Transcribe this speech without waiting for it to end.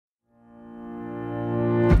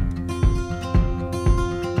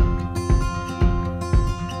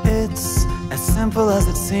simple as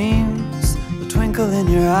it seems, the twinkle in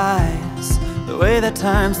your eyes, the way that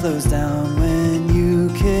time slows down when you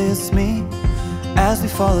kiss me. As we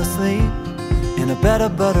fall asleep in a bed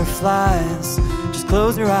of butterflies, just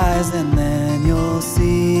close your eyes and then you'll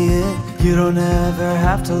see it. You don't ever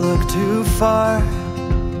have to look too far.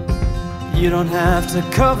 You don't have to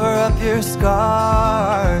cover up your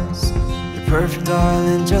scars. You're perfect,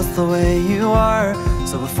 darling, just the way you are.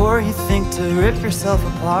 So before you think to rip yourself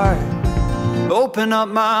apart, open up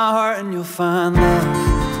my heart and you'll find love,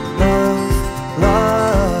 love,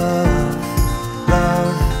 love,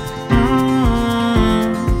 love.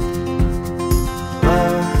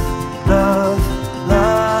 Love, love,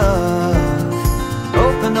 love.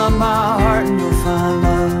 Open up my heart and you'll find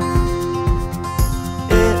love.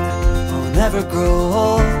 It will never grow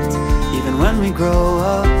old, even when we grow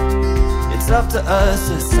up. It's up to us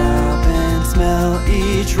to stop and smell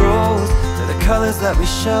each rose. They're the colors that we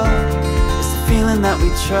show, it's the feeling that we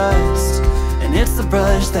trust, and it's the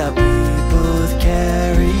brush that we both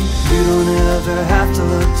carry. You don't ever have to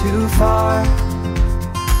look too far.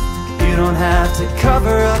 You don't have to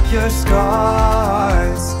cover up your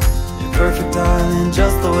scars. You're perfect, darling,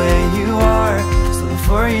 just the way you are. So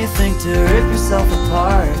before you think to rip yourself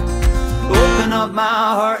apart, open up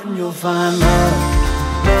my heart and you'll find love,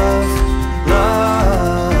 love,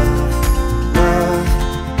 love, love.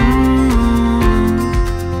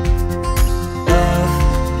 Love,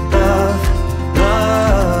 love,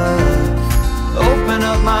 love. Open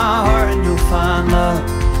up my heart and you'll find love.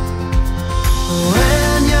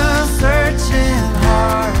 When you're searching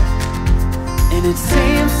hard and it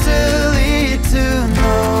seems to lead to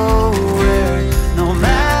nowhere, no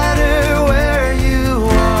matter where you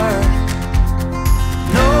are,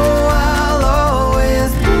 know I'll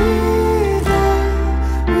always be there.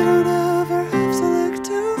 You don't ever have to look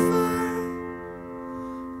too far.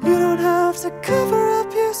 You don't have to cover up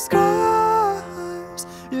your scars.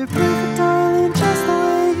 You're perfect, darling, just the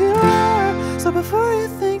way you are. So before you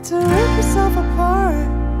think to rip yourself apart,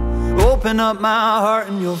 open up my heart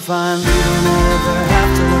and you'll find you don't ever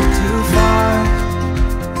have to look too far.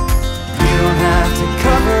 You don't have to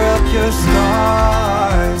cover up your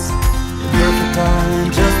scars. You're perfect,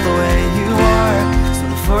 darling, just the way you are. So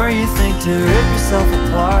before you think to rip yourself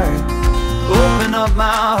apart, open up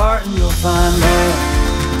my heart and you'll find love,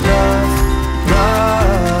 love, love,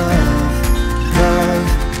 love.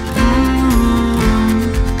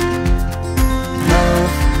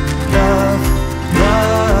 Love, love,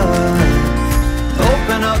 love.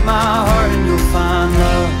 Open up my heart and you'll find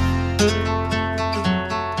love.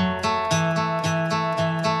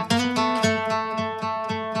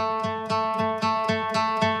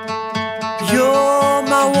 You're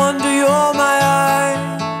my wonder, you're my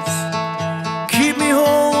eyes. Keep me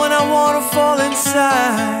whole when I wanna fall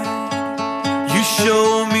inside. You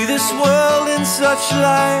show me this world in such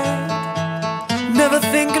light. Never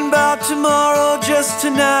thinking about tomorrow, just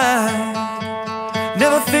tonight.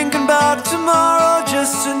 Never thinking about tomorrow,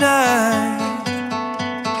 just tonight.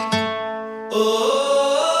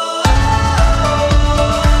 Oh,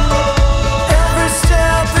 every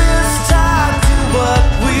step is tied to what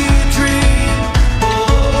we dream.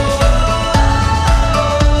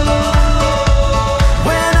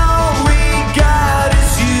 When all we got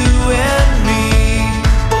is you and me.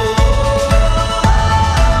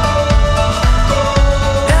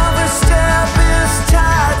 Every step is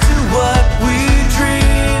tied to what we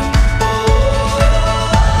dream.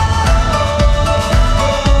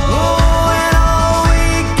 Oh, and all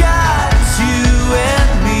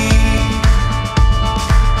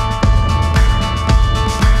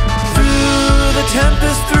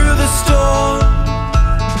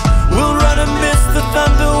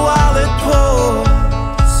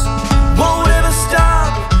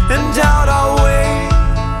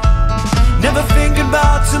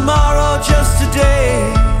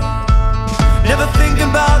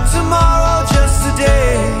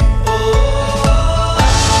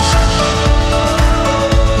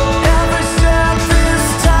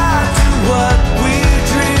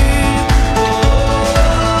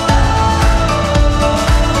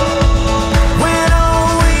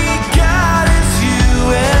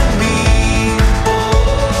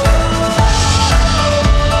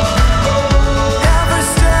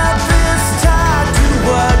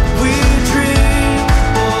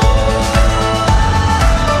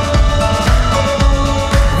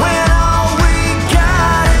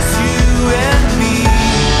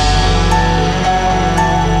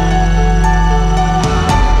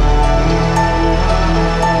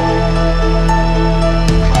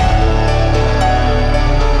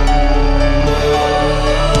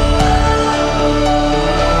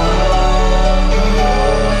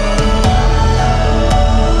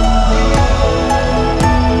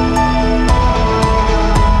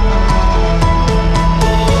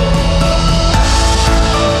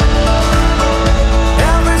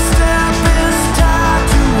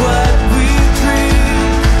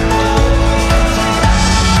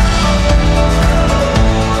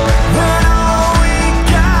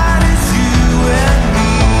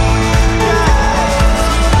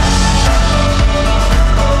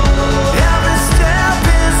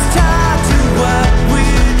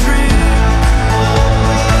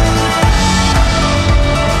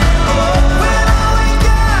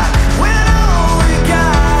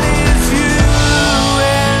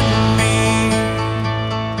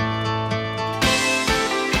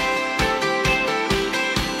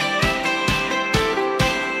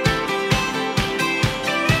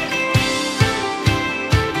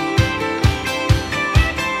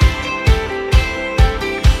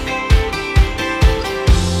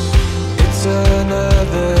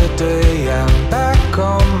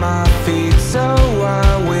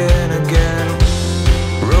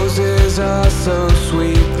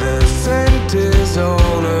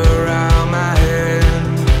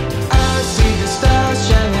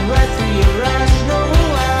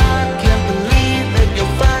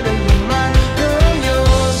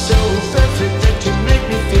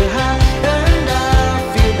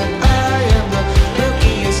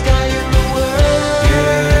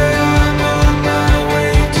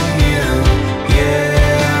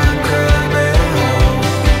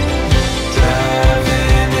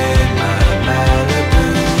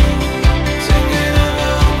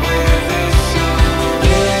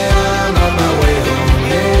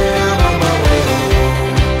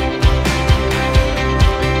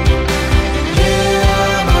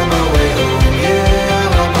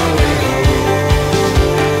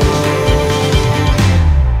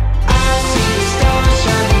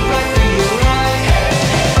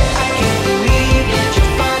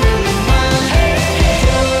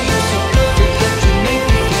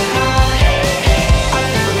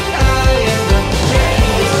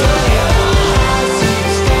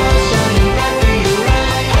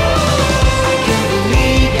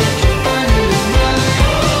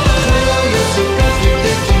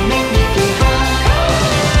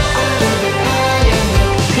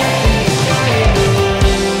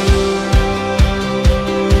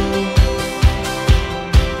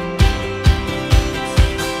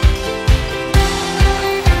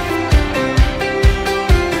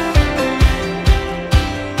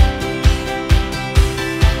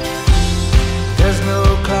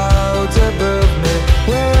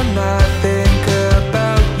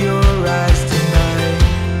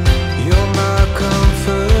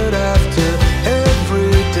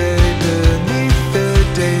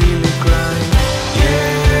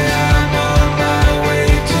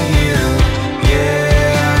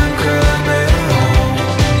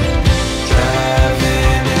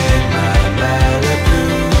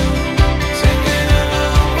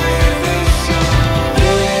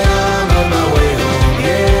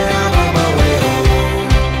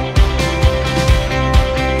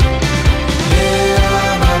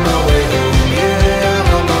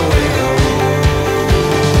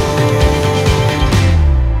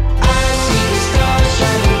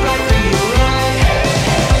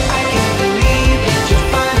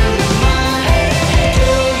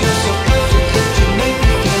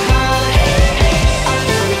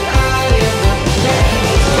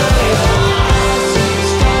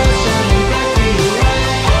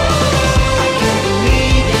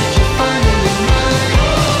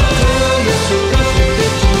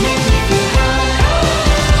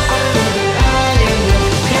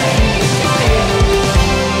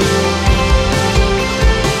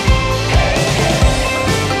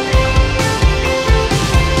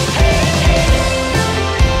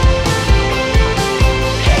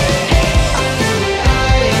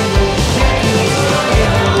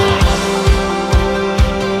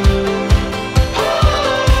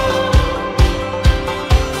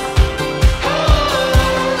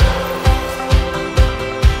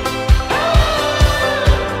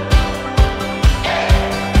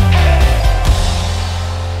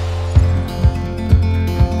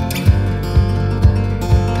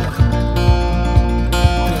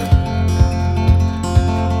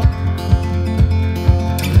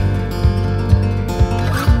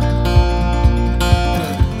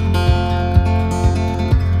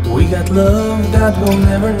love that will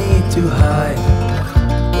never need to hide.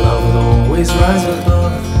 Love will always rise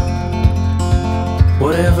above.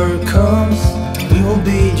 Whatever comes, we will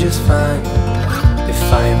be just fine. If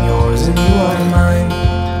I am yours and you are mine,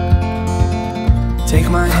 take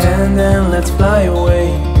my hand and let's fly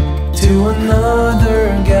away to another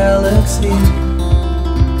galaxy.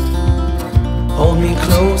 Hold me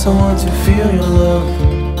close, I want to feel your love.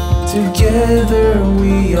 Together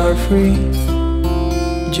we are free.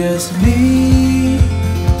 Just be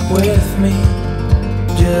with me.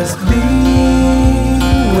 Just be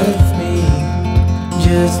with me.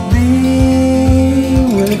 Just be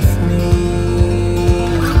with me.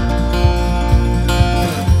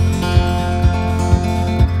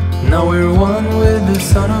 Now we're one with the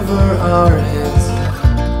sun over our heads,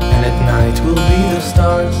 and at night we'll be the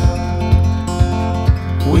stars.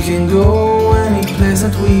 We can go any place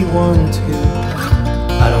that we want to.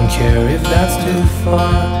 I don't care if that's too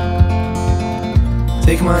far.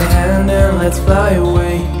 Take my hand and let's fly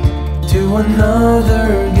away to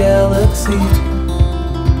another galaxy.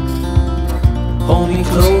 Hold me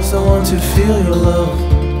close, I want to feel your love.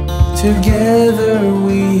 Together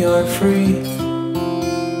we are free.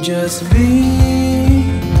 Just be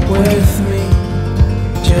with me.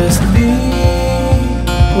 Just be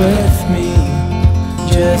with me.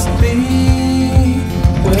 Just be